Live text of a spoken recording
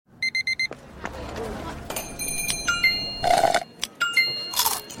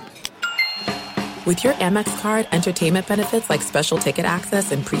With your Amex card, entertainment benefits like special ticket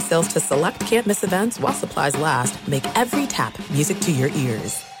access and pre-sales to select can't-miss events while supplies last make every tap music to your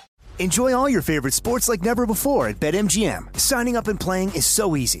ears. Enjoy all your favorite sports like never before at BetMGM. Signing up and playing is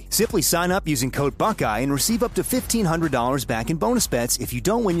so easy. Simply sign up using code Buckeye and receive up to $1,500 back in bonus bets if you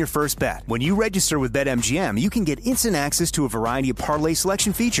don't win your first bet. When you register with BetMGM, you can get instant access to a variety of parlay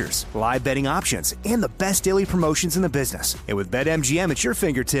selection features, live betting options, and the best daily promotions in the business. And with BetMGM at your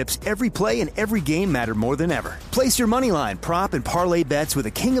fingertips, every play and every game matter more than ever. Place your moneyline, prop, and parlay bets with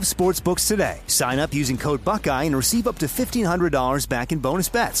the king of sportsbooks today. Sign up using code Buckeye and receive up to $1,500 back in bonus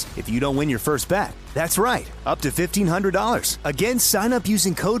bets if you don't win your first bet. That's right, up to $1,500. Again, sign up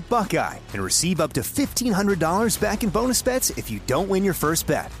using code Buckeye and receive up to $1,500 back in bonus bets if you don't win your first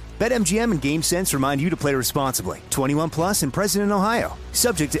bet. BetMGM and GameSense remind you to play responsibly. 21 plus and present in Ohio.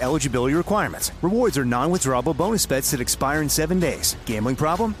 Subject to eligibility requirements. Rewards are non-withdrawable bonus bets that expire in 7 days. Gambling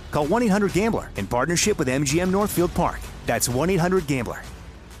problem? Call 1-800-GAMBLER in partnership with MGM Northfield Park. That's 1-800-GAMBLER.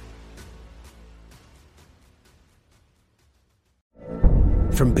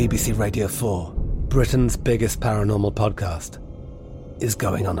 From BBC Radio 4, Britain's biggest paranormal podcast is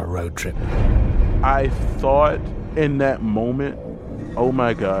going on a road trip. I thought in that moment, oh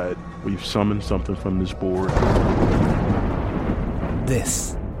my God, we've summoned something from this board.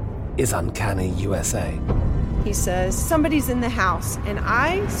 This is Uncanny USA. He says, somebody's in the house, and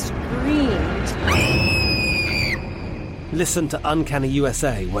I screamed. Listen to Uncanny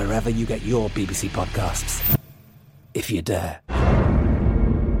USA wherever you get your BBC podcasts, if you dare.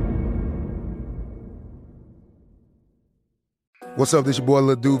 What's up, this your boy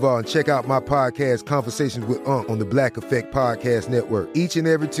Lil Duval, and check out my podcast, Conversations with Unc, on the Black Effect Podcast Network. Each and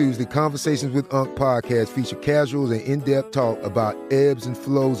every Tuesday, Conversations with Unc podcast feature casuals and in-depth talk about ebbs and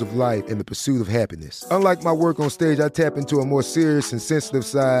flows of life and the pursuit of happiness. Unlike my work on stage, I tap into a more serious and sensitive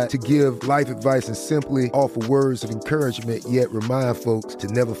side to give life advice and simply offer words of encouragement, yet remind folks to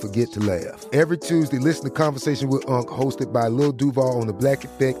never forget to laugh. Every Tuesday, listen to Conversations with Unc, hosted by Lil Duval on the Black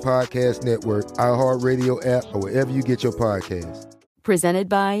Effect Podcast Network, iHeartRadio app, or wherever you get your podcasts. Presented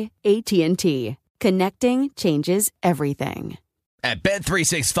by AT&T. Connecting changes everything. At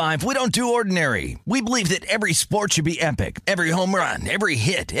Bet365, we don't do ordinary. We believe that every sport should be epic. Every home run, every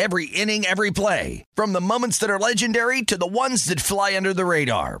hit, every inning, every play. From the moments that are legendary to the ones that fly under the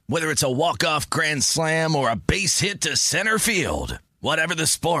radar. Whether it's a walk-off grand slam or a base hit to center field. Whatever the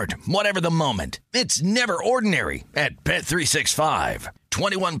sport, whatever the moment. It's never ordinary at Bet365.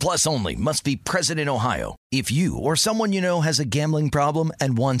 21 plus only. Must be present in Ohio. If you or someone you know has a gambling problem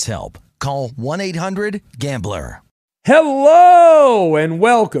and wants help, call 1-800-GAMBLER. Hello and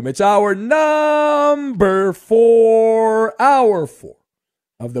welcome. It's hour number 4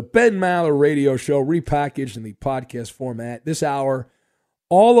 of the Ben Maller Radio Show, repackaged in the podcast format. This hour,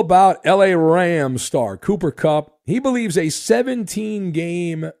 all about LA Rams star Cooper Kupp. He believes a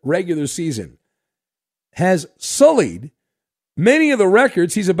 17-game regular season has sullied many of the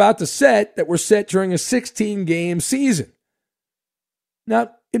records he's about to set that were set during a 16-game season.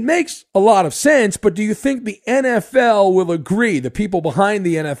 Now, it makes a lot of sense, but do you think the NFL will agree, the people behind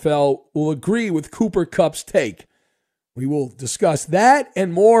the NFL will agree with Cooper Kupp's take? We will discuss that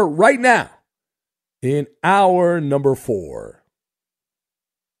and more right now in hour number 4.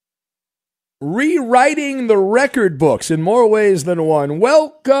 Rewriting the record books in more ways than one.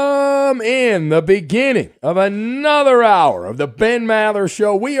 Welcome in the beginning of another hour of the Ben Maller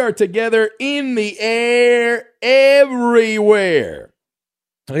Show. We are together in the air everywhere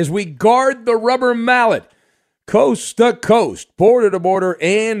as we guard the rubber mallet, coast to coast, border to border,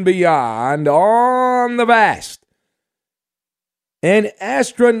 and beyond on the vast and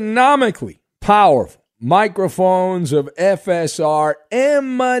astronomically powerful microphones of FSR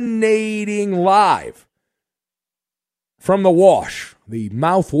emanating live from the wash, the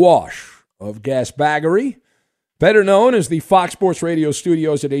mouthwash of gasbaggery, better known as the Fox Sports Radio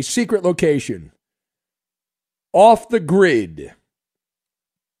studios at a secret location off the grid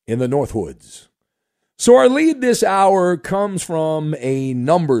in the Northwoods. So our lead this hour comes from a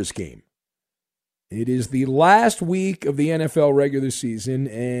numbers game. It is the last week of the NFL regular season,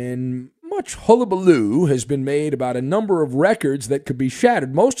 and much hullabaloo has been made about a number of records that could be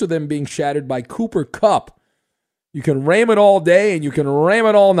shattered, most of them being shattered by Cooper Kupp. You can ram it all day and you can ram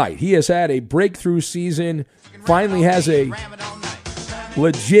it all night. He has had a breakthrough season, finally has a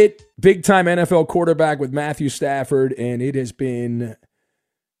legit big-time NFL quarterback with Matthew Stafford, and it has been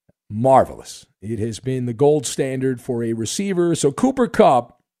marvelous. It has been the gold standard for a receiver. So Cooper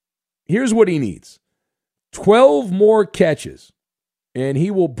Kupp, here's what he needs. 12 more catches, and he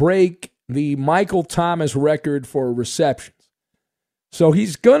will break the Michael Thomas record for receptions. So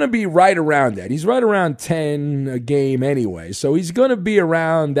he's going to be right around that. He's right around 10 a game anyway. So he's going to be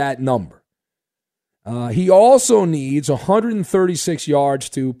around that number. He also needs 136 yards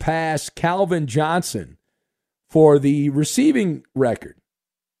to pass Calvin Johnson for the receiving record,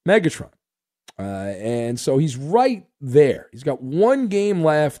 Megatron. And so he's right there. He's got one game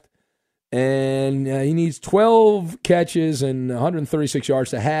left, and he needs 12 catches and 136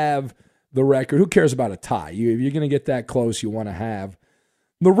 yards to have the record. Who cares about a tie? If you're going to get that close, you want to have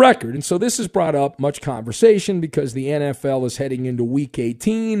the record. And so this has brought up much conversation because the NFL is heading into Week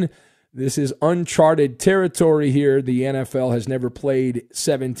 18. This is uncharted territory here. The NFL has never played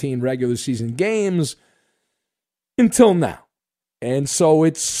 17 regular season games until now. And so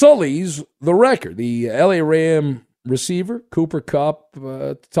it sullies the record. The LA Ram receiver, Cooper Kupp,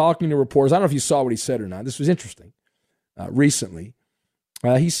 talking to reporters. I don't know if you saw what he said or not. This was interesting recently.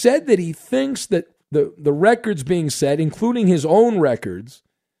 He said that he thinks that the records being set, including his own records,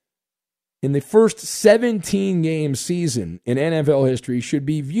 in the first 17-game season in NFL history should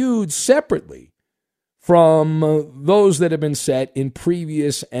be viewed separately from those that have been set in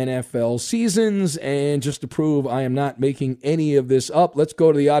previous NFL seasons. And just to prove I am not making any of this up, let's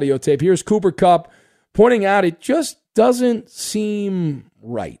go to the audio tape. Here's Cooper Kupp pointing out it just doesn't seem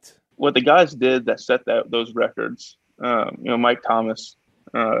right. What the guys did that set those records, Mike Thomas,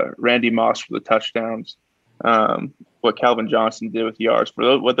 Randy Moss for the touchdowns, what Calvin Johnson did with yards,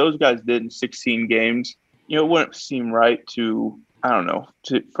 what those guys did in 16 games, it wouldn't seem right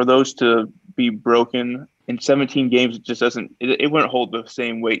for those to be broken in 17 games. It just doesn't, it wouldn't hold the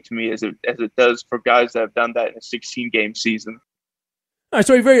same weight to me as it does for guys that have done that in a 16-game season. All right,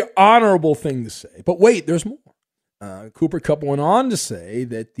 so a very honorable thing to say. But wait, there's more. Cooper Kupp went on to say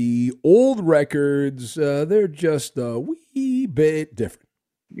that the old records, they're just a wee bit different.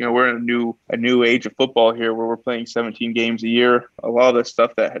 We're in a new age of football here where we're playing 17 games a year. A lot of the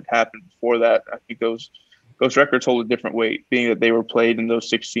stuff that had happened before that, I think those records hold a different weight, being that they were played in those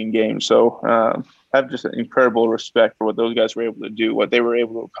 16 games. So I have just an incredible respect for what those guys were able to do, what they were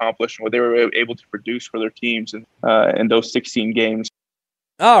able to accomplish, and what they were able to produce for their teams in those 16 games.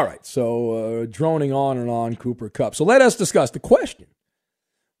 All right, so droning on and on, Cooper Kupp. So let us discuss the question.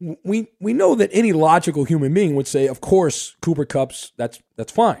 We know that any logical human being would say, of course, Cooper Kupp's, that's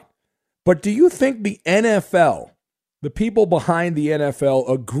fine. But do you think the NFL, the people behind the NFL,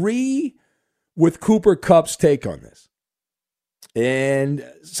 agree with Cooper Kupp's take on this? And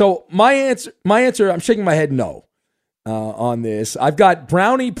so my answer, I'm shaking my head no on this. I've got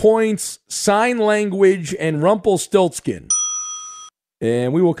brownie points, sign language, and Rumpelstiltskin.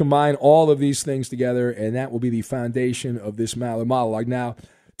 And we will combine all of these things together, and that will be the foundation of this Maller monologue. Now,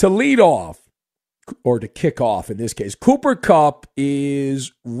 to lead off, or to kick off in this case, Cooper Kupp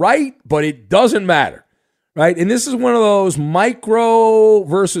is right, but it doesn't matter, right? And this is one of those micro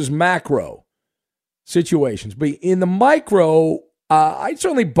versus macro situations. But in the micro, I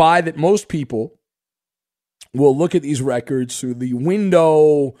certainly buy that most people will look at these records through the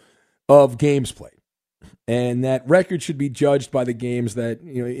window of games played. And that record should be judged by the games that,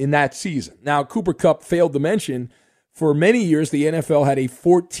 in that season. Now, Cooper Kupp failed to mention, for many years, the NFL had a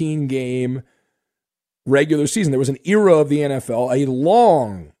 14-game regular season. There was an era of the NFL, a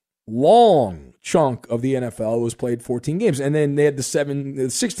long, long chunk of the NFL was played 14 games. And then they had the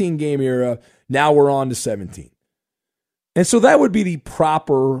 16-game era. Now we're on to 17. And so that would be the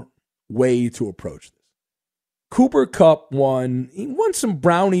proper way to approach this. Cooper Kupp won some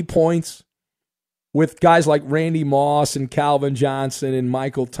brownie points with guys like Randy Moss and Calvin Johnson and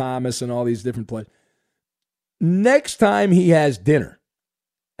Michael Thomas and all these different players. Next time he has dinner,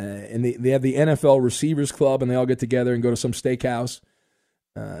 and they have the NFL Receivers Club, and they all get together and go to some steakhouse,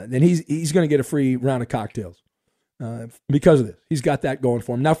 then he's going to get a free round of cocktails because of this. He's got that going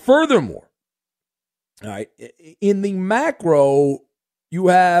for him. Now, furthermore, all right, in the macro, you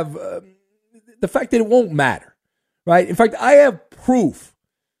have the fact that it won't matter, right? In fact, I have proof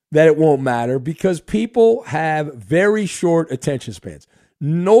that it won't matter because people have very short attention spans.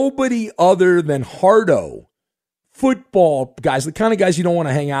 Nobody other than hardo football guys, the kind of guys you don't want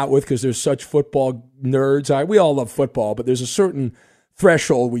to hang out with because they're such football nerds. We all love football, but there's a certain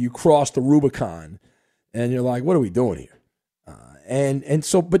threshold where you cross the Rubicon and you're like, what are we doing here?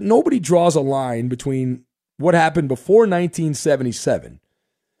 But nobody draws a line between what happened before 1977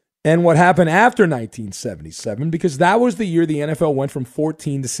 and what happened after 1977, because that was the year the NFL went from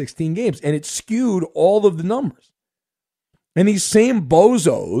 14 to 16 games, and it skewed all of the numbers. And these same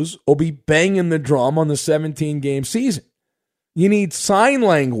bozos will be banging the drum on the 17-game season. You need sign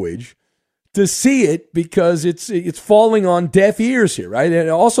language to see it because it's falling on deaf ears here, right? And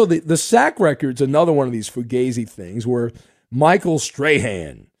also the sack record's another one of these fugazi things where Michael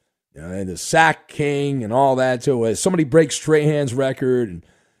Strahan, and the sack king and all that. So somebody breaks Strahan's record,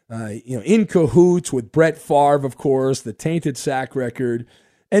 and in cahoots with Brett Favre, of course, the tainted sack record.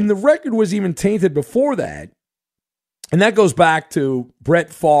 And the record was even tainted before that. And that goes back to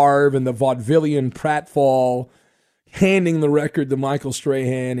Brett Favre and the vaudevillian pratfall handing the record to Michael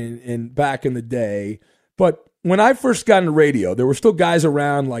Strahan in back in the day. But when I first got into radio, there were still guys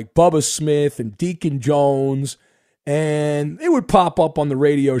around like Bubba Smith and Deacon Jones, and they would pop up on the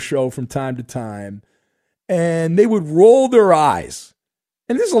radio show from time to time, and they would roll their eyes.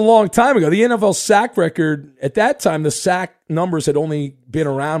 And this is a long time ago. The NFL sack record, at that time, the sack numbers had only been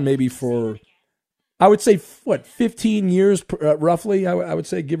around maybe for, I would say, 15 years, roughly? I would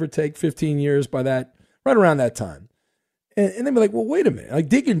say, give or take 15 years by that, right around that time. And they'd be like, well, wait a minute. Like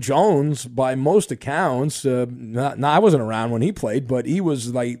Deacon Jones, by most accounts, I wasn't around when he played, but he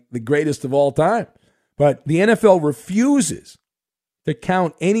was like the greatest of all time. But the NFL refuses to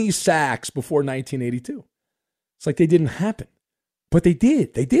count any sacks before 1982. It's like they didn't happen. But they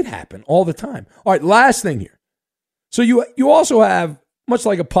did. They did happen all the time. All right, last thing here. So you also have, much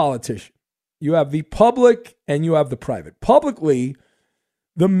like a politician, you have the public and you have the private. Publicly,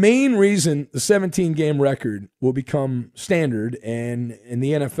 the main reason the 17-game record will become standard and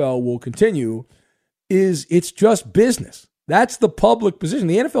the NFL will continue is it's just business. That's the public position.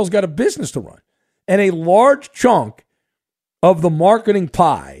 The NFL's got a business to run. And a large chunk of the marketing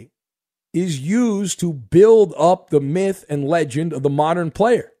pie is used to build up the myth and legend of the modern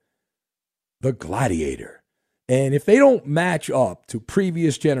player, the gladiator. And if they don't match up to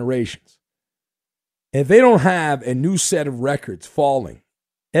previous generations, if they don't have a new set of records falling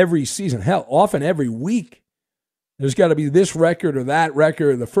every season, hell, often every week, there's got to be this record or that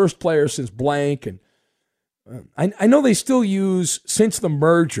record, the first player since blank. And I know they still use since the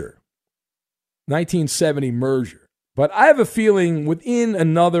merger, 1970 merger, but I have a feeling within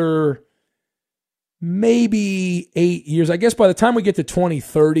another maybe 8 years, I guess by the time we get to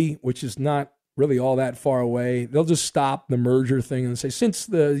 2030, which is not really all that far away, they'll just stop the merger thing and say since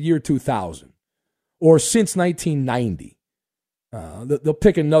the year 2000 or since 1990. They'll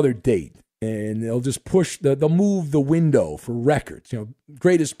pick another date and they'll just they'll move the window for records,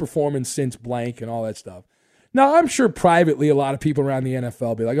 greatest performance since blank and all that stuff. Now, I'm sure privately a lot of people around the NFL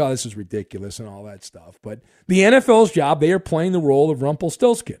will be like, oh, this is ridiculous and all that stuff. But the NFL's job, they are playing the role of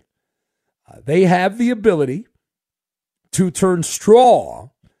Rumpelstiltskin. They have the ability to turn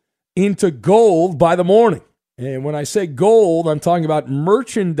straw into gold by the morning. And when I say gold, I'm talking about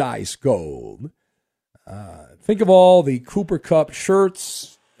merchandise gold. Think of all the Cooper Cup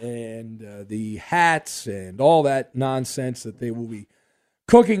shirts and the hats and all that nonsense that they will be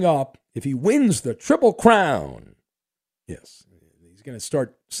cooking up if he wins the Triple Crown. Yes, he's going to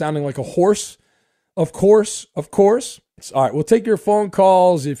start sounding like a horse. Of course. All right, we'll take your phone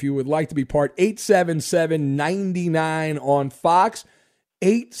calls if you would like to be part. 877-99 on Fox.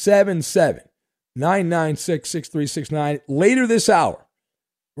 877-996-6369. Later this hour,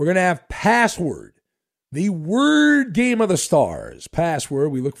 we're going to have Password, the word game of the stars.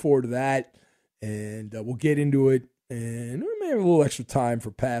 Password, we look forward to that, and we'll get into it. And we may have a little extra time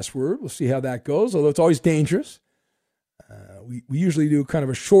for Password. We'll see how that goes, although it's always dangerous. We usually do kind of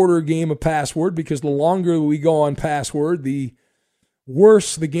a shorter game of Password because the longer we go on Password, the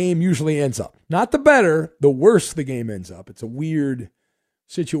worse the game usually ends up. Not the better, the worse the game ends up. It's a weird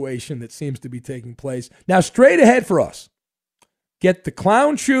situation that seems to be taking place. Now, straight ahead for us, get the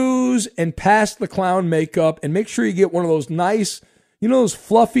clown shoes and pass the clown makeup, and make sure you get one of those nice, those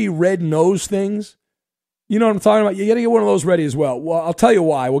fluffy red nose things? You know what I'm talking about? You got to get one of those ready as well. Well, I'll tell you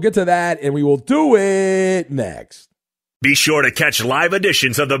why. We'll get to that, and we will do it next. Be sure to catch live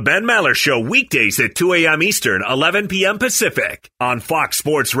editions of the Ben Maller Show weekdays at 2 a.m. Eastern, 11 p.m. Pacific on Fox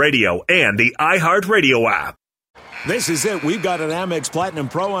Sports Radio and the iHeartRadio app. This is it. We've got an Amex Platinum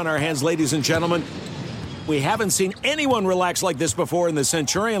Pro on our hands, ladies and gentlemen. We haven't seen anyone relax like this before in the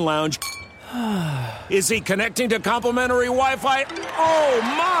Centurion Lounge. Is he connecting to complimentary Wi-Fi? Oh,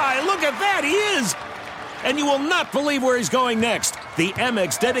 my. Look at that. He is. And you will not believe where he's going next. The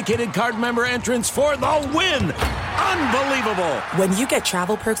Amex dedicated card member entrance for the win. Unbelievable. When you get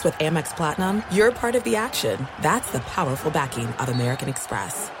travel perks with Amex Platinum, you're part of the action. That's the powerful backing of American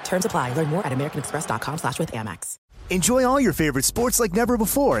Express. Terms apply. Learn more at americanexpress.com/withAmex. Enjoy all your favorite sports like never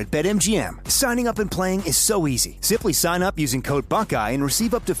before at BetMGM. Signing up and playing is so easy. Simply sign up using code Buckeye and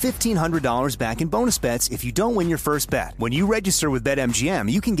receive up to $1,500 back in bonus bets if you don't win your first bet. When you register with BetMGM,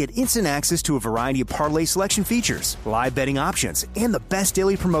 you can get instant access to a variety of parlay selection features, live betting options, and the best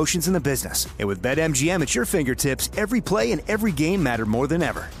daily promotions in the business. And with BetMGM at your fingertips, every play and every game matter more than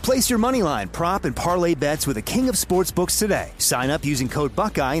ever. Place your moneyline, prop, and parlay bets with the king of sportsbooks today. Sign up using code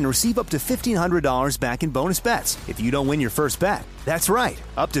Buckeye and receive up to $1,500 back in bonus bets if you don't win your first bet. That's right,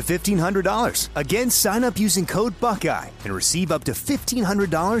 up to $1,500. Again, sign up using code Buckeye and receive up to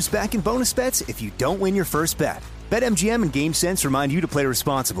 $1,500 back in bonus bets if you don't win your first bet. BetMGM and GameSense remind you to play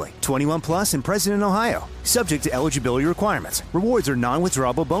responsibly. 21 plus and present in Ohio. Subject to eligibility requirements. Rewards are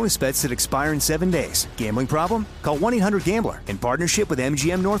non-withdrawable bonus bets that expire in 7 days. Gambling problem? Call 1-800-GAMBLER in partnership with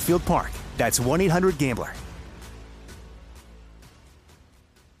MGM Northfield Park. That's 1-800-GAMBLER.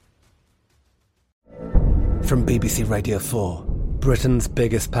 From BBC Radio 4, Britain's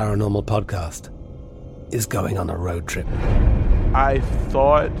biggest paranormal podcast is going on a road trip. I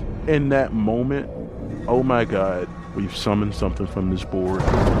thought in that moment, oh my God, we've summoned something from this board.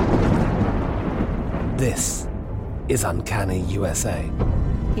 This is Uncanny USA.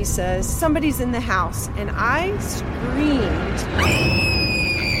 He says, somebody's in the house, and I screamed.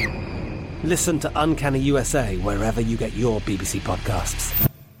 Listen to Uncanny USA wherever you get your BBC podcasts,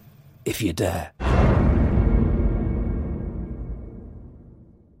 if you dare.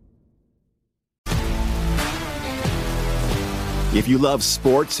 If you love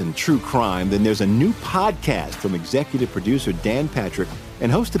sports and true crime, then there's a new podcast from executive producer Dan Patrick and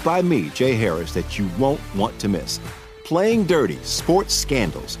hosted by me, Jay Harris, that you won't want to miss. Playing Dirty: Sports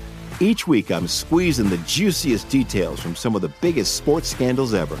Scandals. Each week, I'm squeezing the juiciest details from some of the biggest sports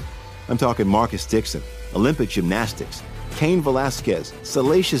scandals ever. I'm talking Marcus Dixon, Olympic gymnastics, Cain Velasquez,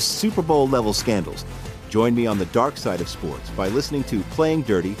 salacious Super Bowl-level scandals. Join me on the dark side of sports by listening to Playing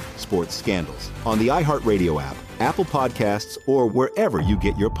Dirty: Sports Scandals on the iHeartRadio app, Apple Podcasts, or wherever you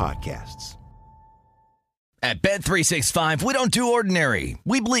get your podcasts. At Bet365, we don't do ordinary.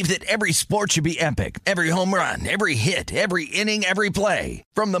 We believe that every sport should be epic. Every home run, every hit, every inning, every play.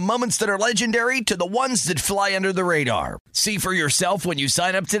 From the moments that are legendary to the ones that fly under the radar. See for yourself when you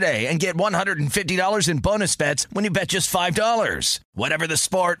sign up today and get $150 in bonus bets when you bet just $5. Whatever the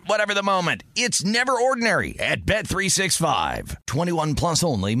sport, whatever the moment, it's never ordinary at Bet365. 21 plus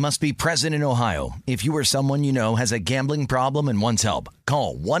only. Must be present in Ohio. If you or someone you know has a gambling problem and wants help,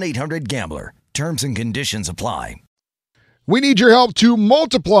 call 1-800-GAMBLER. Terms and conditions apply. We need your help to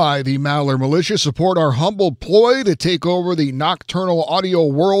multiply the Maller Militia. Support our humble ploy to take over the nocturnal audio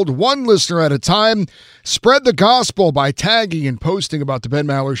world one listener at a time. Spread the gospel by tagging and posting about the Ben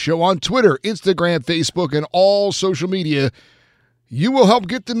Maller Show on Twitter, Instagram, Facebook, and all social media. You will help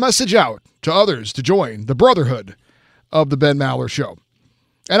get the message out to others to join the brotherhood of the Ben Maller Show.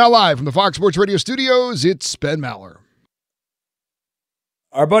 And now live from the Fox Sports Radio studios, it's Ben Maller.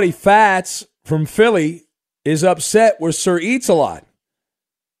 Our buddy Fats from Philly is upset with Sir Eats a Lot.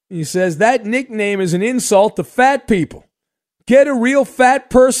 He says that nickname is an insult to fat people. Get a real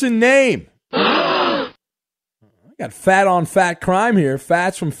fat person name. I got fat on fat crime here.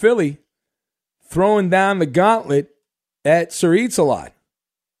 Fats from Philly throwing down the gauntlet at Sir Eats a Lot.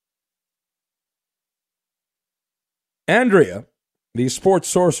 Andrea, the sports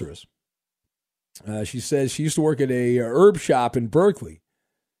sorceress, she says she used to work at a herb shop in Berkeley.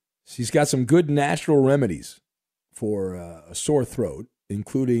 She's got some good natural remedies for a sore throat,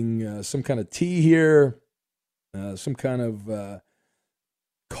 including some kind of tea here, some kind of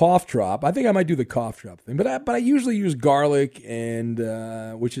cough drop. I think I might do the cough drop thing, but I usually use garlic and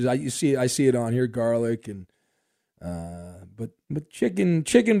which is I see it on here, garlic and but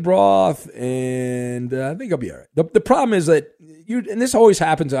chicken broth, and I think I'll be all right. The problem is that and this always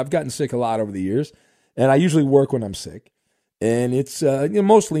happens. I've gotten sick a lot over the years, and I usually work when I'm sick. And it's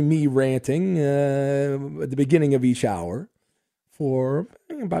mostly me ranting at the beginning of each hour for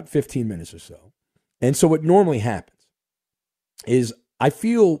about 15 minutes or so. And so what normally happens is I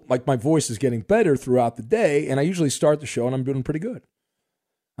feel like my voice is getting better throughout the day, and I usually start the show and I'm doing pretty good.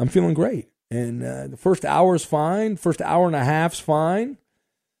 I'm feeling great. And the first hour is fine. First hour and a half is fine.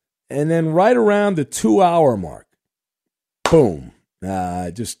 And then right around the 2-hour mark, boom.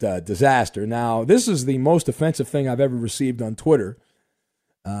 Disaster. Now, this is the most offensive thing I've ever received on Twitter.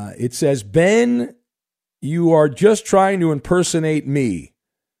 It says, Ben, you are just trying to impersonate me.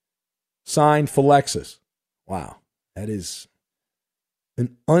 Signed, Philexis. Wow. That is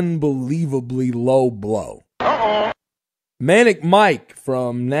an unbelievably low blow. Uh-oh. Manic Mike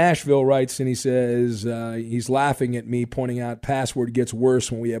from Nashville writes, and he says he's laughing at me, pointing out password gets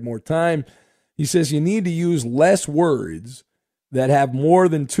worse when we have more time. He says you need to use less words that have more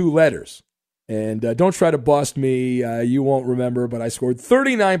than 2 letters. And don't try to bust me. You won't remember, but I scored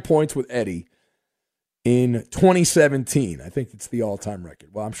 39 points with Eddie in 2017. I think it's the all-time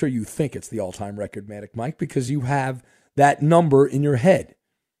record. Well, I'm sure you think it's the all-time record, Manic Mike, because you have that number in your head.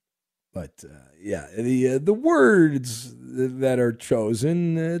 But, the words that are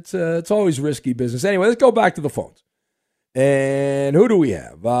chosen, it's always risky business. Anyway, let's go back to the phones. And who do we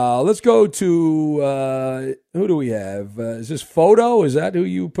have? Let's go to, who do we have? Is this Photo? Is that who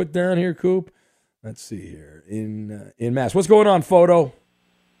you put down here, Coop? Let's see here. In Mass. What's going on, Photo?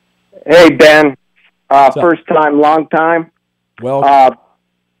 Hey, Ben. First time, long time. Well, I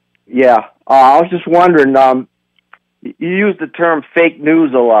was just wondering, you use the term fake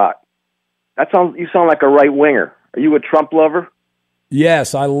news a lot. You sound like a right-winger. Are you a Trump lover?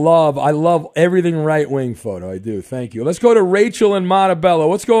 yes, I love everything right-wing, Photo. I do. Thank you. Let's go to Rachel in Montebello.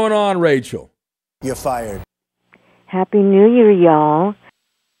 What's going on, Rachel? You're fired. Happy New Year, y'all.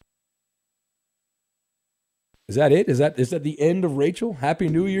 Is that it? Is that the end of Rachel? Happy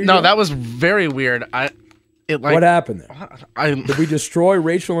New Year? No, that was very weird. What happened there? Did we destroy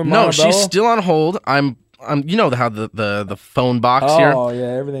Rachel in No, Montebello? she's still on hold. I'm you know how the phone box here. Oh yeah,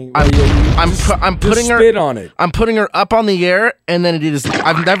 everything. I'm putting her spit on it. I'm putting her up on the air, and then it is.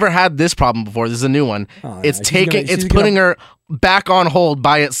 I've never had this problem before. This is a new one. It's putting her back on hold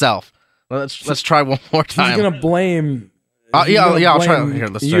by itself. Let's try one more time. She's gonna blame. I'll try. Here,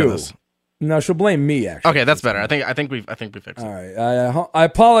 let's try this. No, she'll blame me. Actually, okay, that's better. I think we fixed it. All right, I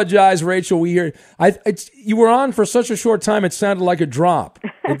apologize, Rachel. We hear you were on for such a short time. It sounded like a drop.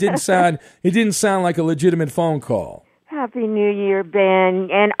 It didn't sound like a legitimate phone call. Happy New Year,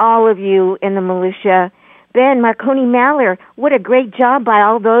 Ben, and all of you in the militia. Ben, Marconi Maller, what a great job by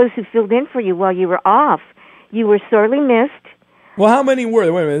all those who filled in for you while you were off. You were sorely missed. Well, how many were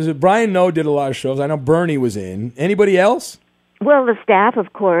there? Wait a minute. Brian Noe did a lot of shows. I know Bernie was in. Anybody else? Well, the staff,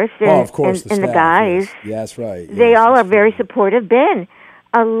 of course. And, of course, and the guys. Yes. Yeah, that's right. They all are very supportive. Ben,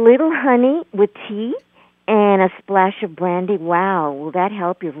 a little honey with tea and a splash of brandy. Wow, will that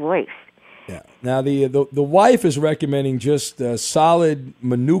help your voice? Yeah. Now, the wife is recommending just solid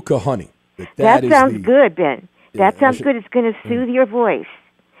Manuka honey. That sounds good, Ben. That sounds good. It's going to soothe your voice.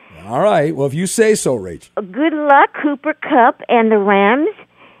 All right. Well, if you say so, Rachel. Good luck, Cooper Kupp and the Rams.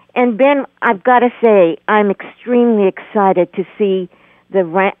 And, Ben, I've got to say, I'm extremely excited to see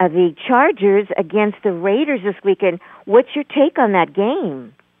the Chargers against the Raiders this weekend. What's your take on that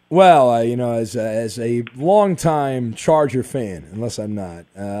game? Well, as a longtime Charger fan, unless I'm not,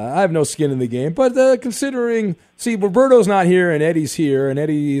 I have no skin in the game. But considering, Roberto's not here and Eddie's here, and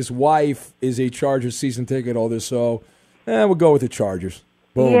Eddie's wife is a Chargers season ticket holder, so we'll go with the Chargers.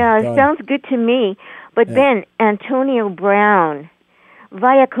 Boom, yeah, done. It sounds good to me. But, Yeah. Ben, Antonio Brown,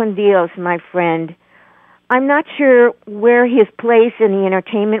 vaya con Dios, my friend. I'm not sure where his place in the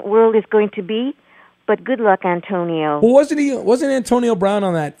entertainment world is going to be, but good luck, Antonio. Well, wasn't Antonio Brown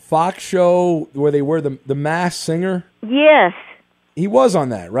on that Fox show where they were the Masked Singer? Yes. He was on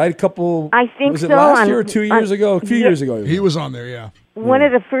that, right? I think was it so. last year or 2 years ago? A few years ago. He was on there, yeah. One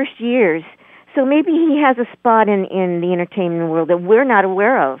of the first years. So maybe he has a spot in the entertainment world that we're not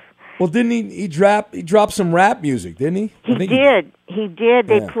aware of. Well, didn't he drop some rap music, didn't he? He did. He did.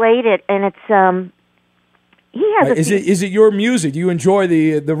 They played it, and it's he has Is it your music? Do you enjoy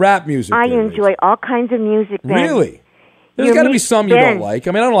the rap music? I enjoy all kinds of music, Ben. Really? There's got to be some you don't like.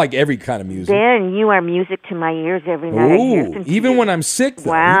 I mean, I don't like every kind of music. Ben, you are music to my ears every night. Ooh, even when I'm sick,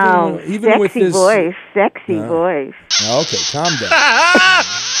 though. Wow. Even with this voice. Sexy voice. Okay, calm down.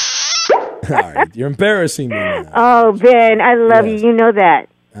 All right, you're embarrassing me now. Oh, Ben, I love you. You know that.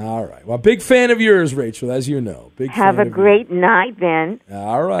 All right. Well, big fan of yours, Rachel, as you know. Have a great night, Ben.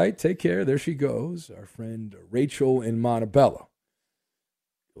 All right. Take care. There she goes, our friend Rachel in Montebello.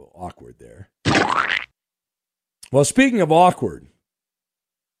 A little awkward there. Well, speaking of awkward,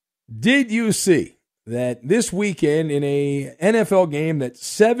 did you see that this weekend in a NFL game that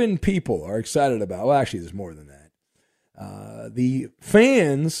 7 people are excited about? Well, actually, there's more than that. The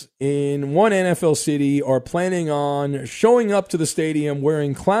fans in one NFL city are planning on showing up to the stadium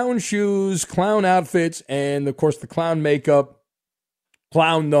wearing clown shoes, clown outfits, and, of course, the clown makeup,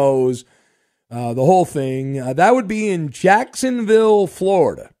 clown nose, the whole thing. That would be in Jacksonville,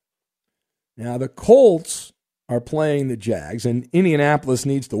 Florida. Now, the Colts are playing the Jags, and Indianapolis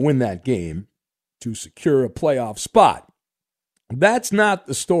needs to win that game to secure a playoff spot. That's not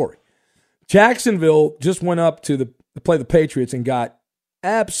the story. Jacksonville just went up to play the Patriots and got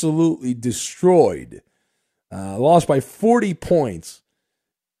absolutely destroyed. Lost by 40 points.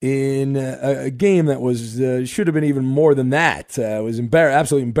 in a game that was should have been even more than that. It was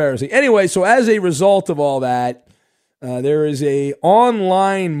absolutely embarrassing. Anyway, so as a result of all that, there is a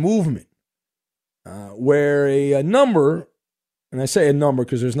online movement where a number, and I say a number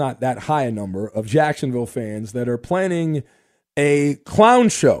because there's not that high a number, of Jacksonville fans that are planning a clown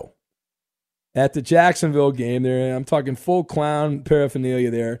show at the Jacksonville game. I'm talking full clown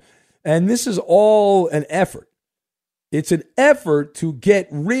paraphernalia there. And this is all an effort. It's an effort to get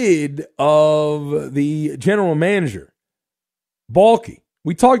rid of the general manager, Balky.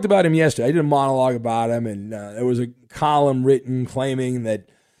 We talked about him yesterday. I did a monologue about him, and there was a column written claiming that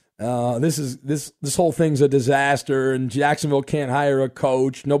this whole thing's a disaster, and Jacksonville can't hire a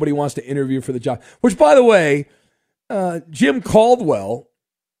coach. Nobody wants to interview for the job. Which, by the way, Jim Caldwell,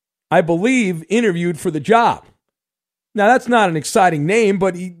 I believe, interviewed for the job. Now, that's not an exciting name,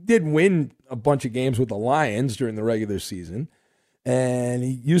 but he did win a bunch of games with the Lions during the regular season. And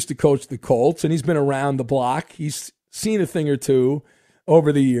he used to coach the Colts, and he's been around the block. He's seen a thing or two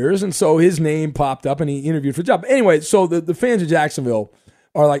over the years, and so his name popped up, and he interviewed for the job. Anyway, so the fans of Jacksonville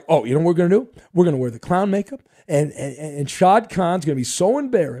are like, oh, you know what we're going to do? We're going to wear the clown makeup, and Shad Khan's going to be so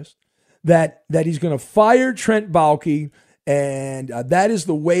embarrassed that he's going to fire Trent Baalke, and that is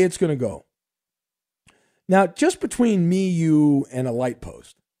the way it's going to go. Now, just between me, you, and a light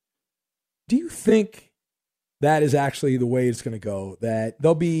post, do you think that is actually the way it's going to go? That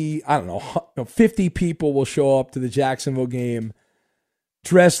there'll be, 50 people will show up to the Jacksonville game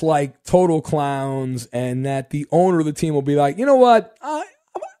dressed like total clowns, and that the owner of the team will be like, you know what, I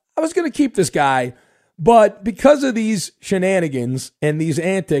was going to keep this guy, but because of these shenanigans and these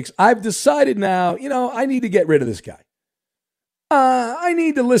antics, I've decided now, I need to get rid of this guy. I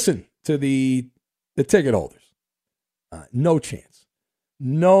need to listen to the ticket holders. No chance.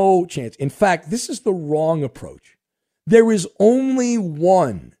 No chance. In fact, this is the wrong approach. There is only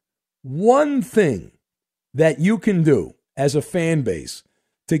one thing that you can do as a fan base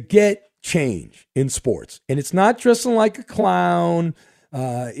to get change in sports. And it's not dressing like a clown.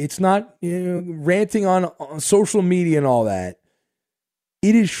 It's not ranting on social media and all that.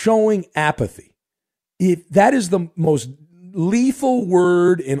 It is showing apathy. That is the most lethal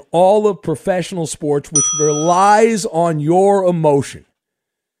word in all of professional sports, which relies on your emotion.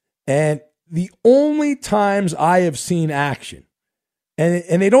 And the only times I have seen action,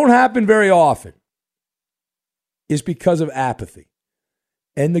 and they don't happen very often, is because of apathy.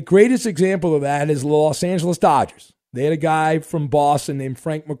 And the greatest example of that is the Los Angeles Dodgers. They had a guy from Boston named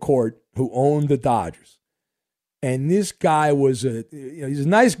Frank McCourt who owned the Dodgers. And this guy was he's a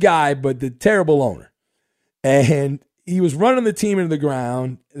nice guy, but the terrible owner. And he was running the team into the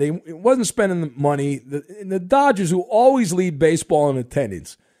ground. It wasn't spending the money. The Dodgers, who always lead baseball in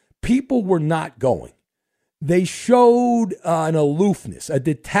attendance, people were not going. They showed an aloofness, a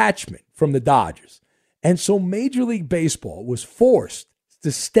detachment from the Dodgers. And so Major League Baseball was forced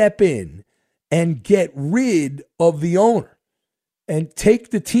to step in and get rid of the owner and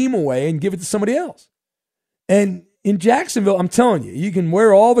take the team away and give it to somebody else. And in Jacksonville, I'm telling you, you can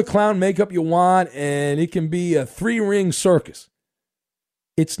wear all the clown makeup you want, and it can be a 3-ring circus.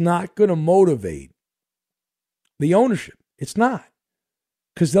 It's not going to motivate the ownership. It's not.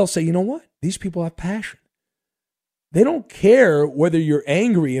 Because they'll say, you know what? These people have passion. They don't care whether you're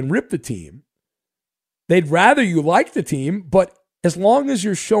angry and rip the team. They'd rather you like the team, but as long as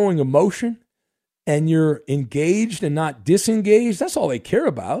you're showing emotion and you're engaged and not disengaged, that's all they care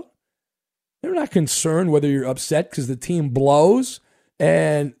about. They're not concerned whether you're upset because the team blows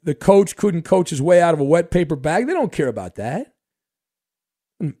and the coach couldn't coach his way out of a wet paper bag. They don't care about that.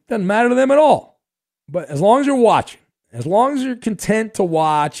 It doesn't matter to them at all. But as long as you're watching, as long as you're content to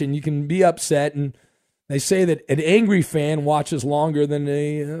watch and you can be upset, and they say that an angry fan watches longer than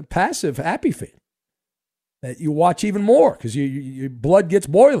a passive, happy fan. That you watch even more because your blood gets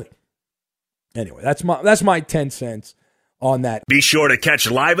boiling. Anyway, that's my 10 cents on that. Be sure to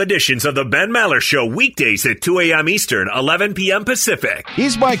catch live editions of the Ben Maller Show weekdays at 2 a.m. Eastern, 11 p.m. Pacific.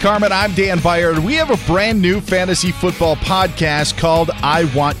 He's Mike Harmon. I'm Dan Byer. We have a brand new fantasy football podcast called I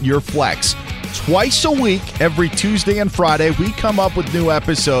Want Your Flex. Twice a week, every Tuesday and Friday, we come up with new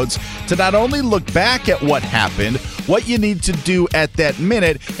episodes to not only look back at what happened, what you need to do at that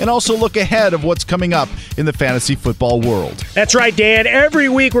minute, and also look ahead of what's coming up in the fantasy football world. That's right, Dan. Every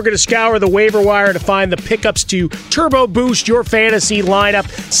week we're going to scour the waiver wire to find the pickups to turbo boost your fantasy lineup,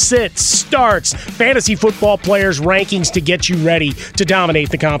 sits, starts, fantasy football players' rankings to get you ready to dominate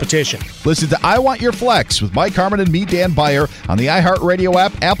the competition. Listen to I Want Your Flex with Mike Harmon and me, Dan Byer, on the iHeartRadio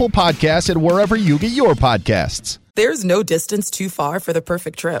app, Apple Podcasts, and wherever you get your podcasts. There's no distance too far for the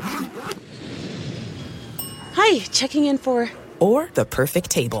perfect trip. Hi, checking in for... or the perfect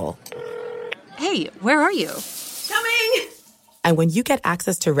table. Hey, where are you? Coming! And when you get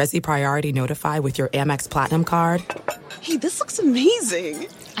access to Resi Priority Notify with your Amex Platinum card... Hey, this looks amazing.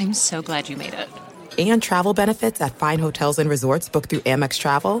 I'm so glad you made it. And travel benefits at fine hotels and resorts booked through Amex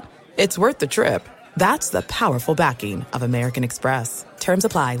Travel, it's worth the trip. That's the powerful backing of American Express. Terms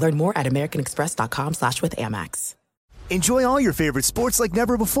apply. Learn more at americanexpress.com/withAmex. Enjoy all your favorite sports like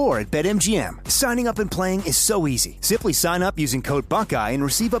never before at BetMGM. Signing up and playing is so easy. Simply sign up using code Buckeye and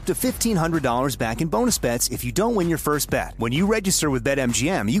receive up to $1,500 back in bonus bets if you don't win your first bet. When you register with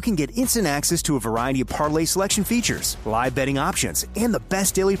BetMGM, you can get instant access to a variety of parlay selection features, live betting options, and the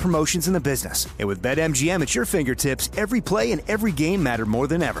best daily promotions in the business. And with BetMGM at your fingertips, every play and every game matter more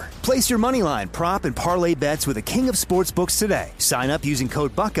than ever. Place your moneyline, prop, and parlay bets with the king of sportsbooks today. Sign up using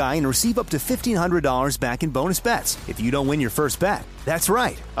code Buckeye and receive up to $1,500 back in bonus bets if you don't win your first bet. That's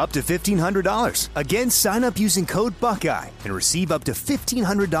right, up to $1,500. Again, sign up using code Buckeye and receive up to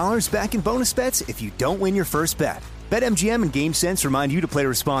 $1,500 back in bonus bets if you don't win your first bet. BetMGM and GameSense remind you to play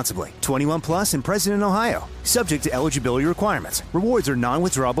responsibly. 21 plus and present in Ohio. Subject to eligibility requirements. Rewards are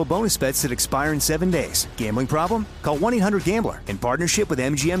non-withdrawable bonus bets that expire in 7 days. Gambling problem? Call 1-800-GAMBLER in partnership with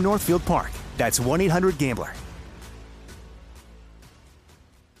MGM Northfield Park. That's 1-800-GAMBLER.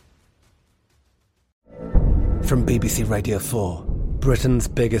 From BBC Radio 4, Britain's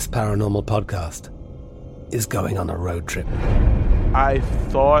biggest paranormal podcast is going on a road trip. I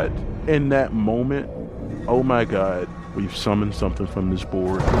thought in that moment, oh my God, we've summoned something from this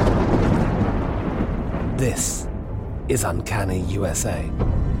board. This is Uncanny USA.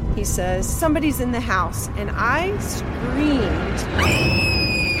 He says, somebody's in the house, and I screamed.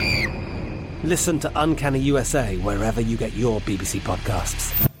 Listen to Uncanny USA wherever you get your BBC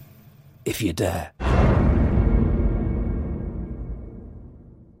podcasts, if you dare.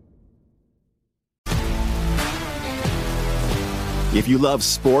 If you love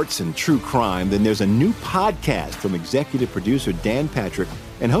sports and true crime, then there's a new podcast from executive producer Dan Patrick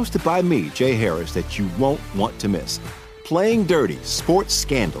and hosted by me, Jay Harris, that you won't want to miss. Playing Dirty: Sports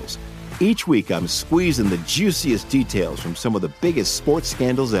Scandals. Each week, I'm squeezing the juiciest details from some of the biggest sports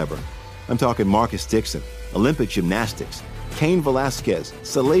scandals ever. I'm talking Marcus Dixon, Olympic gymnastics, Cain Velasquez,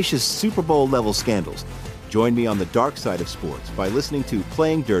 salacious Super Bowl-level scandals. Join me on the dark side of sports by listening to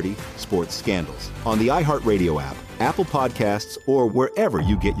Playing Dirty: Sports Scandals on the iHeartRadio app, Apple Podcasts, or wherever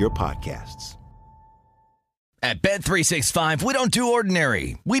you get your podcasts. At Bet365, we don't do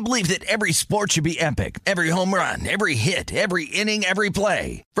ordinary. We believe that every sport should be epic. Every home run, every hit, every inning, every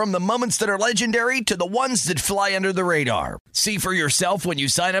play. From the moments that are legendary to the ones that fly under the radar. See for yourself when you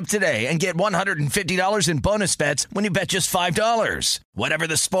sign up today and get $150 in bonus bets when you bet just $5. Whatever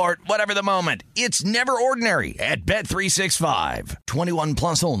the sport, whatever the moment, it's never ordinary at Bet365. 21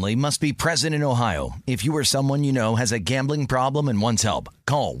 plus only. Must be present in Ohio. If you or someone you know has a gambling problem and wants help,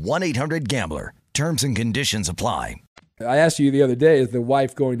 call 1-800-GAMBLER. Terms and conditions apply. I asked you the other day, is the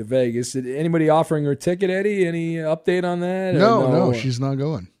wife going to Vegas? Did anybody offering her a ticket, Eddie? Any update on that? No, she's not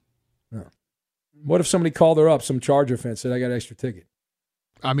going. No. What if somebody called her up, some Charger fan, said, I got an extra ticket?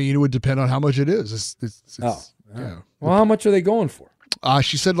 I mean, it would depend on how much it is. Yeah. Well, how much are they going for?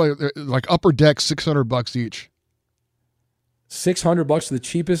 She said like upper deck, $600 each. $600, the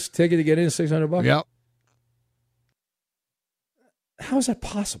cheapest ticket to get in is $600? Yep. How is that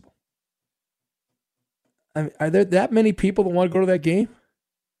possible? I mean, are there that many people that want to go to that game?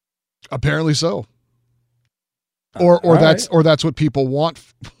 Apparently so. Or that's what people want.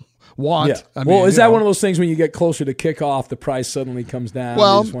 Yeah. I mean, is that one of those things when you get closer to kickoff, the price suddenly comes down?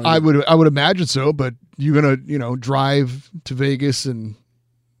 Well, I would imagine so, but you're gonna drive to Vegas and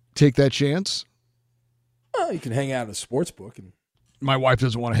take that chance? Well, you can hang out at a sports book. My wife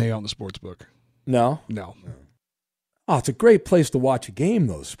doesn't want to hang out in the sports book. No? No. Oh, it's a great place to watch a game,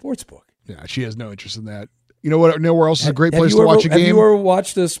 though, sports book. Yeah, she has no interest in that. You know what? Nowhere else is a great place to watch a game. Have you ever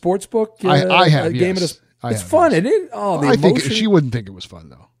watched a sports book? I have. A game yes. It's fun, isn't it? Oh, I think she wouldn't think it was fun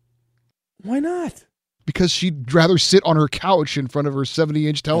though. Why not? Because she'd rather sit on her couch in front of her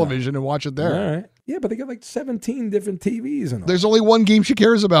 70-inch television and watch it there. All right. Yeah, but they got like 17 different TVs and all. There's only one game she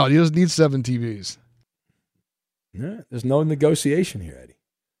cares about. He doesn't need 7 TVs. Yeah, there's no negotiation here, Eddie.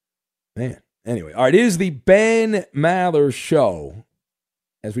 Man. Anyway, all right. It is the Ben Maller Show.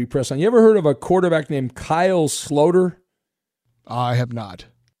 As we press on, you ever heard of a quarterback named Kyle Sloter? I have not.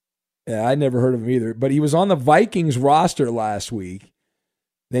 Yeah, I never heard of him either. But he was on the Vikings roster last week.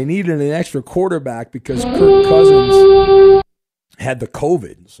 They needed an extra quarterback because Kirk Cousins had the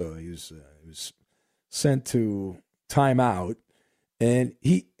COVID, so he was sent to timeout. And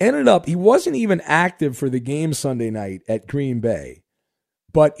he wasn't even active for the game Sunday night at Green Bay,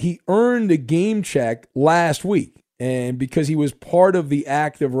 but he earned a game check last week. And because he was part of the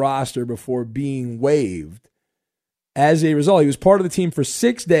active roster before being waived, as a result, he was part of the team for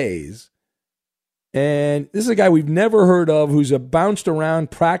 6 days. And this is a guy we've never heard of who's bounced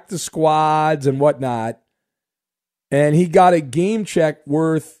around practice squads and whatnot. And he got a game check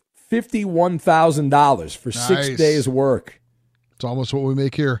worth $51,000 for 6 days' work. It's almost what we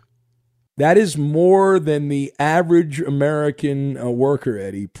make here. That is more than the average American worker,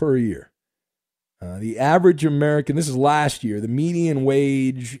 Eddie, per year. The average American, this is last year, the median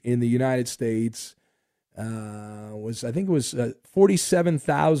wage in the United States was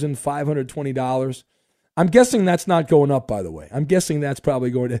 $47,520. I'm guessing that's not going up, by the way. I'm guessing that's probably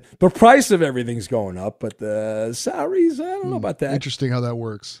going to. The price of everything's going up, but the salaries, I don't know about that. Interesting how that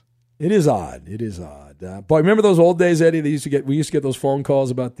works. It is odd. Boy, remember those old days, Eddie? We used to get those phone calls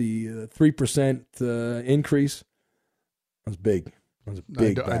about the 3% increase. That was big.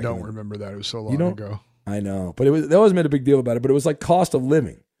 I don't remember that. It was so long ago. I know, but they always made a big deal about it. But it was like cost of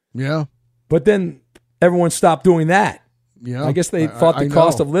living. Yeah. But then everyone stopped doing that. Yeah. I guess they thought the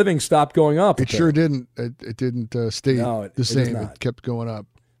cost of living stopped going up. It sure didn't. It didn't stay the same. It kept going up.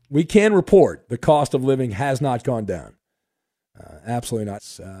 We can report the cost of living has not gone down. Absolutely not.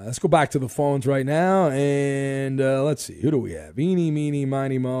 Let's go back to the phones right now, and let's see. Who do we have? Eeny, meeny,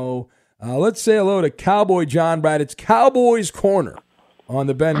 miny, mo. Let's say hello to Cowboy John Brad. It's Cowboys Corner on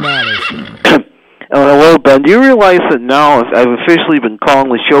the Ben Maller Show. Hello, Ben. Do you realize that now I've officially been calling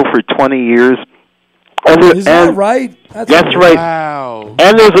the show for 20 years? Is that right? That's right. Wow.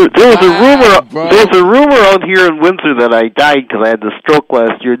 And there's a rumor out here in Windsor that I died because I had the stroke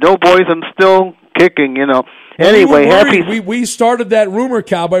last year. No, boys, I'm still kicking. Anyway, we started that rumor,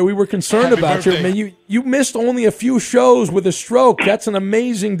 Cowboy. We were concerned about you. I mean, you missed only a few shows with a stroke. That's an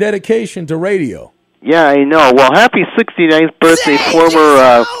amazing dedication to radio. Yeah, I know. Well, happy 69th birthday,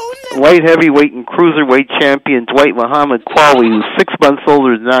 former light heavyweight and cruiserweight champion Dwight Muhammad Qualley, who's 6 months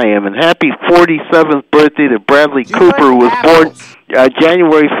older than I am. And happy 47th birthday to Bradley Cooper, who was born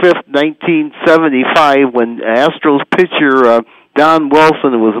January 5th, 1975, when Astros pitcher Don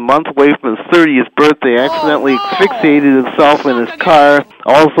Wilson, who was a month away from his 30th birthday, accidentally asphyxiated himself in his car.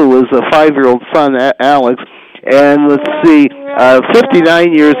 Also his 5-year-old son, Alex. And let's see,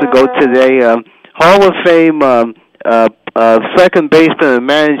 59 years ago today, Hall of Fame second baseman and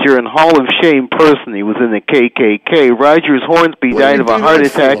manager and Hall of Shame person. He was in the KKK. Rogers Hornsby died of a heart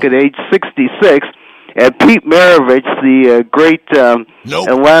attack at age 66. And Pete Maravich, the great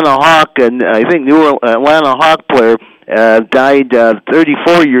Atlanta Hawk and I think Atlanta Hawk player, died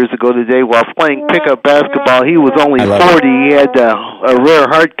 34 years ago today while playing pickup basketball. He was only 40. He had a rare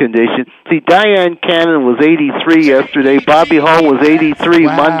heart condition. See, Diane Cannon was 83 yesterday. Bobby Hall was 83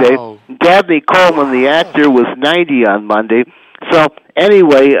 Monday. Dabney Coleman, the actor, was 90 on Monday. So,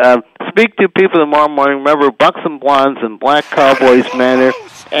 anyway, speak to people tomorrow morning. Remember, Bucks and Blondes and Black Cowboys Manor.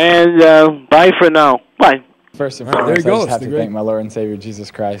 And bye for now. Bye. First and foremost, I just have to thank my Lord and Savior,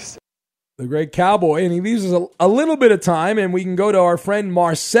 Jesus Christ. The great Cowboy, and he leaves us a little bit of time, and we can go to our friend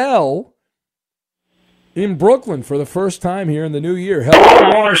Marcel in Brooklyn for the first time here in the new year. Hello,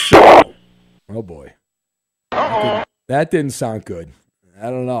 Marcel. Oh, boy. That didn't sound good. I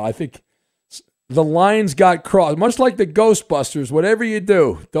don't know. I think the lines got crossed. Much like the Ghostbusters, whatever you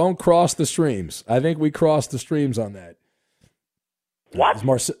do, don't cross the streams. I think we crossed the streams on that. What?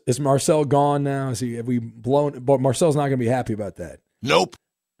 Is Marcel gone now? Have we blown? But Marcel's not going to be happy about that. Nope.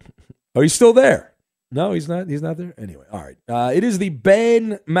 Oh, he's still there. No, he's not. He's not there. Anyway, all right. It is the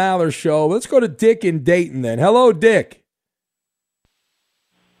Ben Maller Show. Let's go to Dick in Dayton then. Hello, Dick.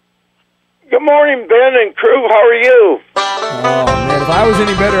 Good morning, Ben and crew. How are you? Oh, man, if I was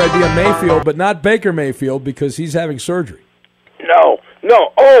any better, I'd be on Mayfield, but not Baker Mayfield because he's having surgery. No.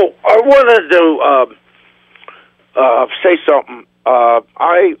 Oh, I wanted to say something.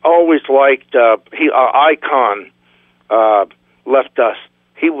 I always liked Icon left us.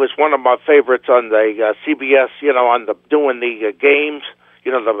 He was one of my favorites on the CBS, doing the games.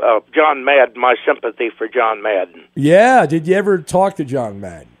 John Madden, my sympathy for John Madden. Yeah, did you ever talk to John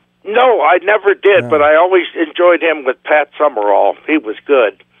Madden? No, I never did, but I always enjoyed him with Pat Summerall. He was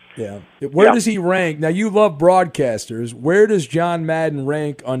good. Yeah. Where does he rank? Now, you love broadcasters. Where does John Madden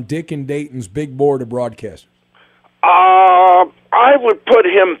rank on Dick and Dayton's big board of broadcasters? I would put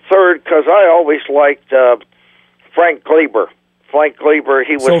him third because I always liked Frank Kleber. Frank Kleber,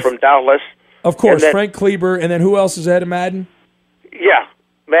 he was from Dallas. Of course, Frank Kleber, and then who else is ahead of Madden? Yeah,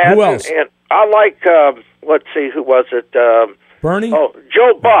 Madden. Who else? And I like, let's see, who was it? Bernie? Oh,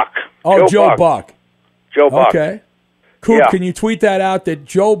 Joe Buck. Oh, Joe Buck. Joe Buck. Okay. Coop, can you tweet that out that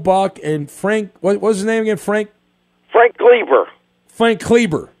Joe Buck and Frank, what was his name again? Frank Kleber. Frank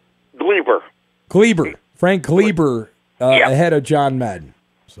Kleber. Kleber. Frank Kleber ahead of John Madden.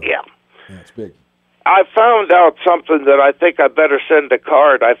 So, Yeah. That's big. I found out something that I think I better send a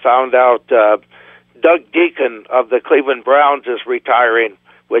card. I found out Doug Deacon of the Cleveland Browns is retiring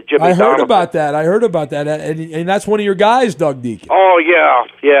with Jimmy I heard Donovan. about that. And that's one of your guys, Doug Deacon. Oh, yeah.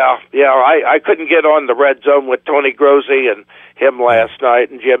 I couldn't get on the Red Zone with Tony Grossi and him last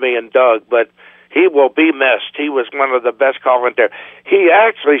night and Jimmy and Doug, but he will be missed. He was one of the best commentators. He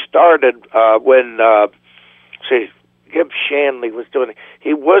actually started when, Gib Shanley was doing it.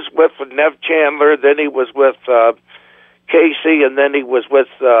 He was with Nev Chandler, then he was with Casey, and then he was with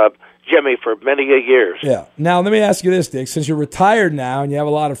Jimmy for many years. Yeah. Now, let me ask you this, Dick. Since you're retired now and you have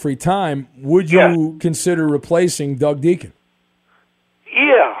a lot of free time, would you consider replacing Doug Deacon?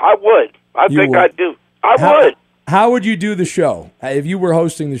 Yeah, I would. I think I do. I would. How would you do the show? If you were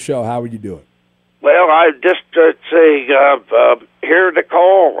hosting the show, how would you do it? Well, I just say, here to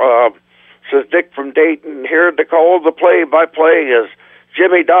call, says Dick from Dayton, here to call the play-by-play is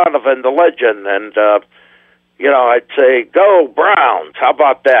Jimmy Donovan, the legend, and, I'd say, go Browns. How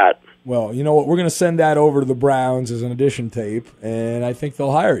about that? Well, you know what? We're going to send that over to the Browns as an audition tape, and I think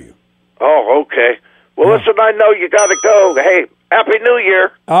they'll hire you. Oh, okay. Well, listen, I know you got to go. Hey, Happy New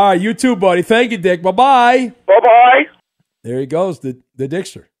Year. All right, you too, buddy. Thank you, Dick. Bye-bye. Bye-bye. There he goes, the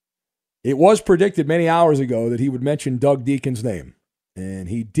Dickster. It was predicted many hours ago that he would mention Doug Deacon's name, and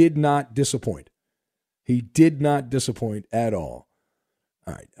he did not disappoint. He did not disappoint at all.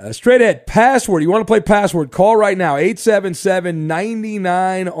 All right, straight ahead, password. You want to play password? Call right now,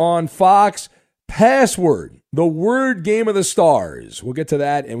 877-99 on Fox. Password, the word game of the stars. We'll get to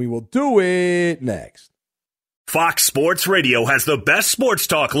that, and we will do it next. Fox Sports Radio has the best sports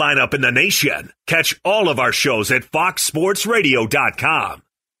talk lineup in the nation. Catch all of our shows at foxsportsradio.com.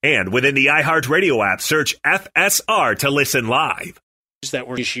 And within the iHeartRadio app, search FSR to listen live. That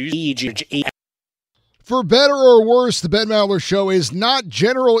were issues. For better or worse, the Ben Maller Show is not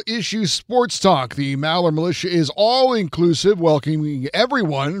general issue sports talk. The Maller Militia is all-inclusive, welcoming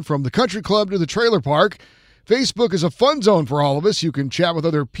everyone from the country club to the trailer park. Facebook is a fun zone for all of us. You can chat with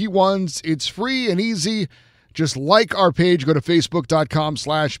other P1s. It's free and easy. Just like our page, go to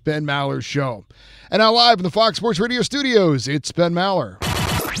facebook.com/Ben Maller Show. And now live in the Fox Sports Radio studios, it's Ben Maller.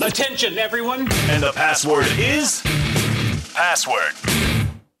 Attention, everyone. And the password is... Password.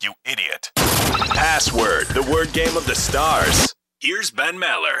 You idiot. Password, the word game of the stars. Here's Ben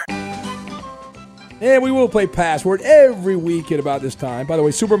Maller. And we will play password every week at about this time. By the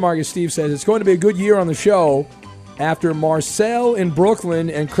way, Supermarket Steve says it's going to be a good year on the show after Marcel in Brooklyn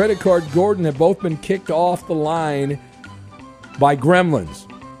and Credit Card Gordon have both been kicked off the line by gremlins.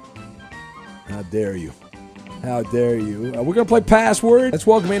 How dare you? How dare you? We're going to play password. Let's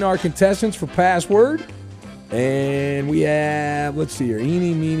welcome in our contestants for password. And we have, let's see here,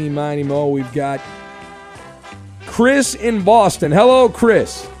 eeny, meeny, miny, mo. We've got Chris in Boston. Hello,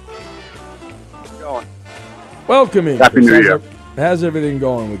 Chris. How's it going? Welcome in. Happy Chris. New Year. How's everything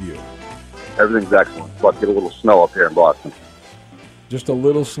going with you? Everything's excellent. It's about to get a little snow up here in Boston. Just a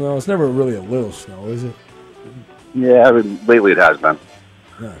little snow? It's never really a little snow, is it? Yeah, lately it has been.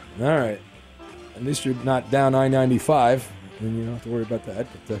 Yeah. All right. At least you're not down I-95, and you don't have to worry about that.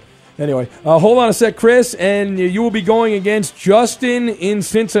 But anyway, hold on a sec, Chris, and you will be going against Justin in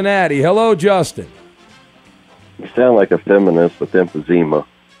Cincinnati. Hello, Justin. You sound like a feminist with emphysema.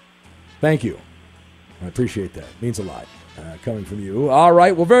 Thank you. I appreciate that. It means a lot coming from you. All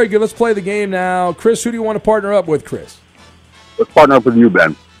right. Well, very good. Let's play the game now. Chris, who do you want to partner up with, Chris? Let's partner up with you,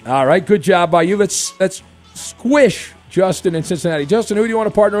 Ben. All right. Good job by you. Let's squish Justin in Cincinnati. Justin, who do you want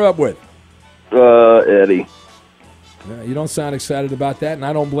to partner up with? Eddie. You don't sound excited about that, and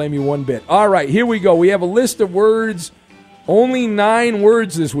I don't blame you one bit. All right, here we go. We have a list of words, only 9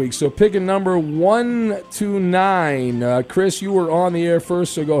 words this week, so pick a number 1 to 9. Chris, you were on the air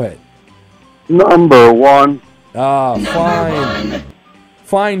first, so go ahead. Number 1. Fine.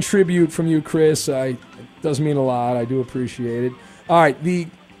 Fine tribute from you, Chris. It does mean a lot. I do appreciate it. All right, the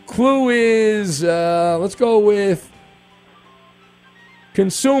clue is, let's go with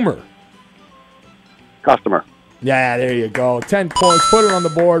consumer. Customer. Yeah, there you go. 10 points. Put it on the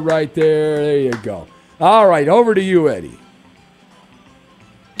board right there. There you go. All right, over to you, Eddie.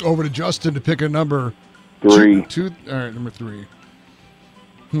 Over to Justin to pick a number. 3. All right, number 3.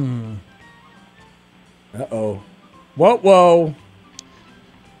 Uh-oh. Whoa.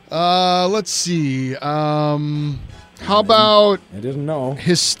 Let's see. How about... I didn't know.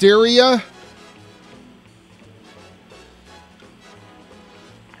 Hysteria?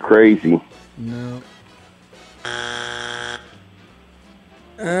 Crazy. No.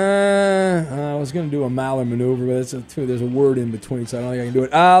 I was going to do a Maller maneuver, but there's a word in between, so I don't think I can do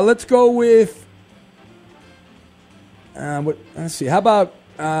it. Let's go with Let's see. How about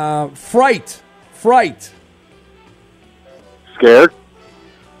fright? Fright. Scared?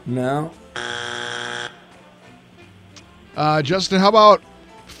 No. Justin, how about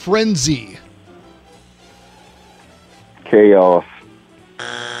frenzy? Chaos.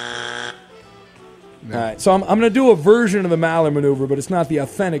 All right, so I'm going to do a version of the Maller maneuver, but it's not the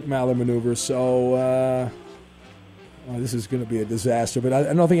authentic Maller maneuver, so this is going to be a disaster, but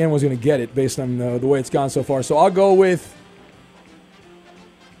I don't think anyone's going to get it based on the way it's gone so far. So I'll go with...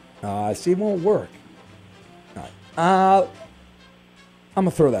 see, it won't work. All right. I'm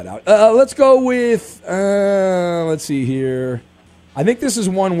going to throw that out. Let's go with... let's see here. I think this is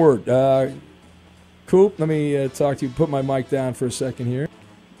one word. Coop, let me talk to you. Put my mic down for a second here.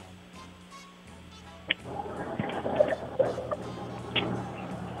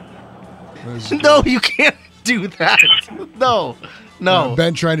 No, you can't do that. No.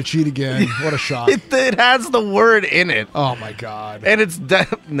 Ben trying to cheat again. What a shock. It has the word in it. Oh, my God. And it's...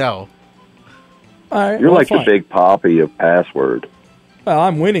 no. All right, You're like fine. the big poppy of password. Well,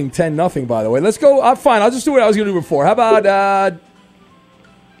 I'm winning 10-0, by the way. Let's go. Fine, I'll just do what I was going to do before. How about...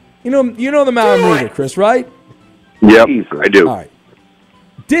 You know the Maller maneuver, Chris, right? Yep, I do. All right.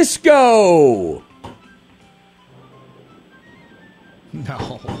 Disco.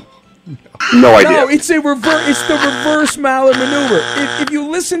 No. No idea. No, it's the reverse Maller maneuver. If you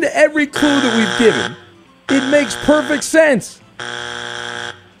listen to every clue that we've given, it makes perfect sense.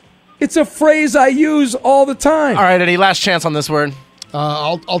 It's a phrase I use all the time. All right, Eddie, last chance on this word.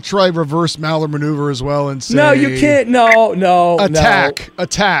 I'll try reverse Maller maneuver as well and say... No, you can't. No. Attack.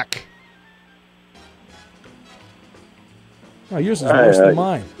 Attack. Oh, yours is worse than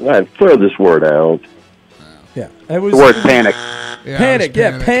mine. Throw this word out. Yeah. It was the word panic. Yeah, panic.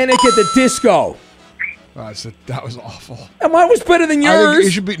 Panic at the disco. That was awful. And mine was better than yours. I think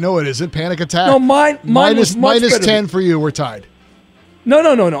it should be... No, it isn't. Panic attack. No, mine was much minus better 10 for you. We're tied. No.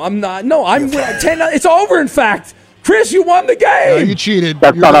 I'm not. No, I'm 10. It's over, in fact. Chris, you won the game. No, you cheated.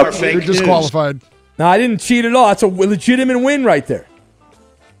 That's not a fake You're disqualified. No, I didn't cheat at all. That's a legitimate win right there.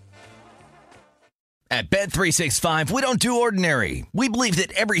 At Bet365, we don't do ordinary. We believe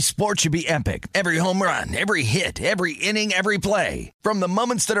that every sport should be epic. Every home run, every hit, every inning, every play. From the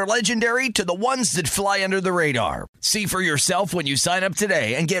moments that are legendary to the ones that fly under the radar. See for yourself when you sign up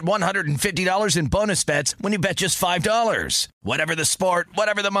today and get $150 in bonus bets when you bet just $5. Whatever the sport,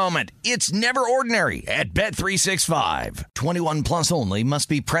 whatever the moment, it's never ordinary at Bet365. 21 plus only. Must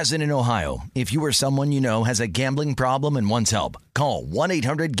be present in Ohio. If you or someone you know has a gambling problem and wants help, call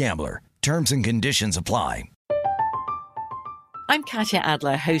 1-800-GAMBLER. Terms and conditions apply. I'm Katya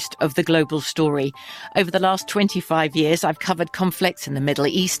Adler, host of The Global Story. Over the last 25 years, I've covered conflicts in the Middle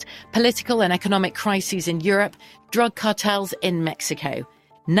East, political and economic crises in Europe, drug cartels in Mexico.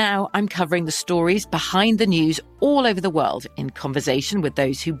 Now I'm covering the stories behind the news all over the world in conversation with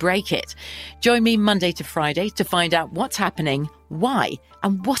those who break it. Join me Monday to Friday to find out what's happening, why,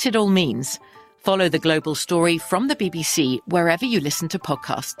 and what it all means. Follow The Global Story from the BBC wherever you listen to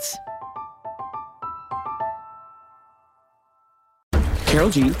podcasts. Karol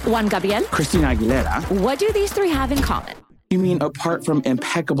G, Juan Gabriel, Christina Aguilera. What do these three have in common? You mean apart from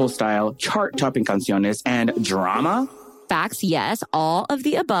impeccable style, chart-topping canciones, and drama? Facts, yes, all of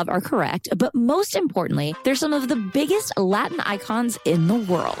the above are correct, but most importantly, they're some of the biggest Latin icons in the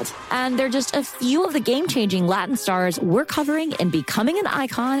world. And they're just a few of the game-changing Latin stars we're covering in Becoming an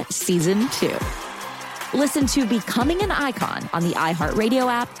Icon Season 2. Listen to Becoming an Icon on the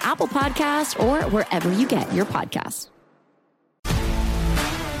iHeartRadio app, Apple Podcasts, or wherever you get your podcasts.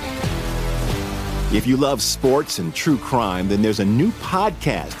 If you love sports and true crime, then there's a new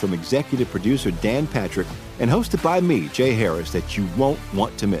podcast from executive producer Dan Patrick and hosted by me, Jay Harris, that you won't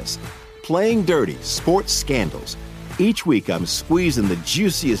want to miss. Playing Dirty: Sports Scandals. Each week, I'm squeezing the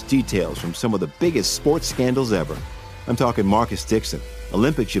juiciest details from some of the biggest sports scandals ever. I'm talking Marcus Dixon,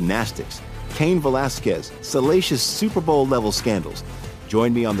 Olympic gymnastics, Cain Velasquez, salacious Super Bowl-level scandals.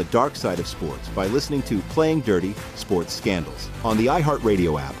 Join me on the dark side of sports by listening to Playing Dirty: Sports Scandals on the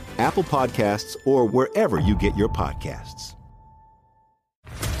iHeartRadio app, Apple Podcasts, or wherever you get your podcasts.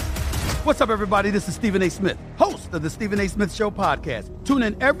 What's up, everybody? This is Stephen A. Smith, host of the Stephen A. Smith Show podcast. Tune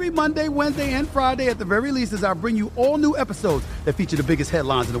in every Monday, Wednesday, and Friday at the very least as I bring you all new episodes that feature the biggest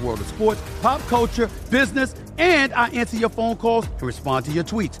headlines in the world of sports, pop culture, business, and I answer your phone calls and respond to your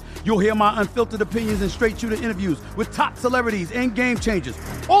tweets. You'll hear my unfiltered opinions and straight-shooter interviews with top celebrities and game changers.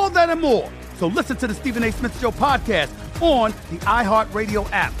 All that and more. So listen to the Stephen A. Smith Show podcast on the iHeartRadio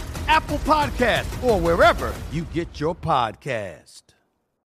app, Apple Podcasts, or wherever you get your podcast.